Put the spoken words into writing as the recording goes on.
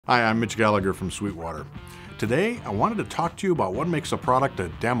Hi, I'm Mitch Gallagher from Sweetwater. Today, I wanted to talk to you about what makes a product a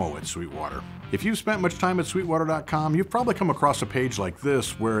demo at Sweetwater. If you've spent much time at Sweetwater.com, you've probably come across a page like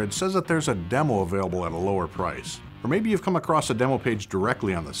this where it says that there's a demo available at a lower price. Or maybe you've come across a demo page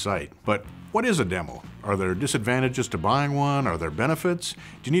directly on the site. But what is a demo? Are there disadvantages to buying one? Are there benefits? Do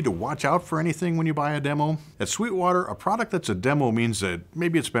you need to watch out for anything when you buy a demo? At Sweetwater, a product that's a demo means that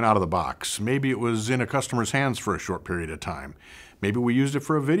maybe it's been out of the box. Maybe it was in a customer's hands for a short period of time. Maybe we used it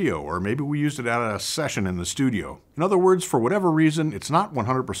for a video, or maybe we used it at a session in the studio. In other words, for whatever reason, it's not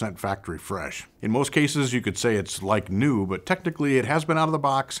 100% factory fresh. In most cases, you could say it's like new, but technically it has been out of the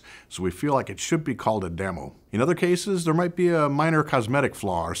box, so we feel like it should be called a demo. In other cases, there might be a minor cosmetic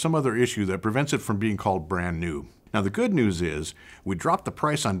flaw or some other issue that prevents it from being called brand new. Now the good news is, we dropped the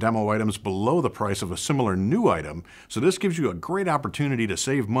price on demo items below the price of a similar new item, so this gives you a great opportunity to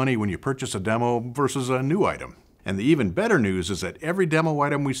save money when you purchase a demo versus a new item. And the even better news is that every demo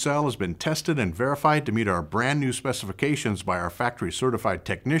item we sell has been tested and verified to meet our brand new specifications by our factory certified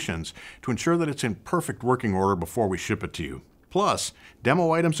technicians to ensure that it's in perfect working order before we ship it to you. Plus,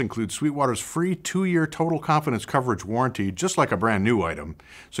 demo items include Sweetwater's free 2-year total confidence coverage warranty, just like a brand new item,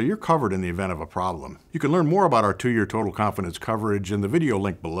 so you're covered in the event of a problem. You can learn more about our 2-year total confidence coverage in the video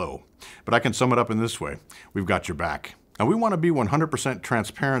link below, but I can sum it up in this way: we've got your back. Now we want to be 100%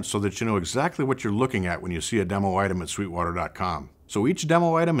 transparent so that you know exactly what you're looking at when you see a demo item at Sweetwater.com. So each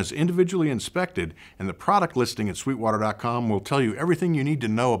demo item is individually inspected, and the product listing at Sweetwater.com will tell you everything you need to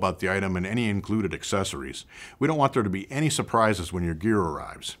know about the item and any included accessories. We don't want there to be any surprises when your gear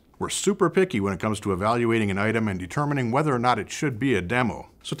arrives. We're super picky when it comes to evaluating an item and determining whether or not it should be a demo.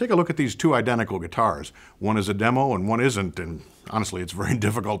 So take a look at these two identical guitars. One is a demo and one isn't, and honestly, it's very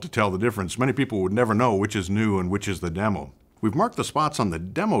difficult to tell the difference. Many people would never know which is new and which is the demo. We've marked the spots on the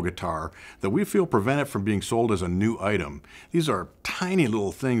demo guitar that we feel prevent it from being sold as a new item. These are tiny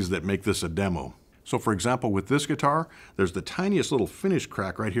little things that make this a demo. So for example, with this guitar, there's the tiniest little finish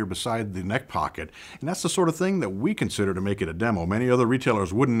crack right here beside the neck pocket, and that's the sort of thing that we consider to make it a demo. Many other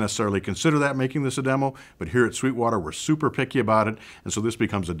retailers wouldn't necessarily consider that making this a demo, but here at Sweetwater, we're super picky about it, and so this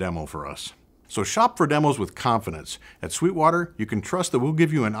becomes a demo for us. So shop for demos with confidence. At Sweetwater, you can trust that we'll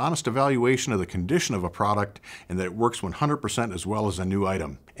give you an honest evaluation of the condition of a product and that it works 100% as well as a new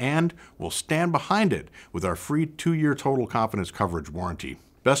item. And we'll stand behind it with our free 2-year total confidence coverage warranty.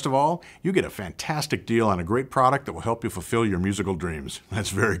 Best of all, you get a fantastic deal on a great product that will help you fulfill your musical dreams. That's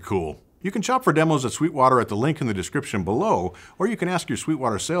very cool. You can shop for demos at Sweetwater at the link in the description below, or you can ask your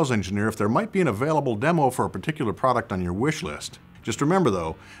Sweetwater sales engineer if there might be an available demo for a particular product on your wish list. Just remember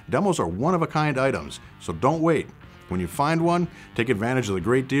though, demos are one-of-a-kind items, so don't wait. When you find one, take advantage of the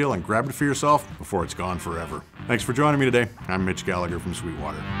great deal and grab it for yourself before it's gone forever. Thanks for joining me today. I'm Mitch Gallagher from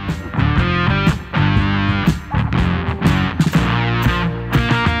Sweetwater.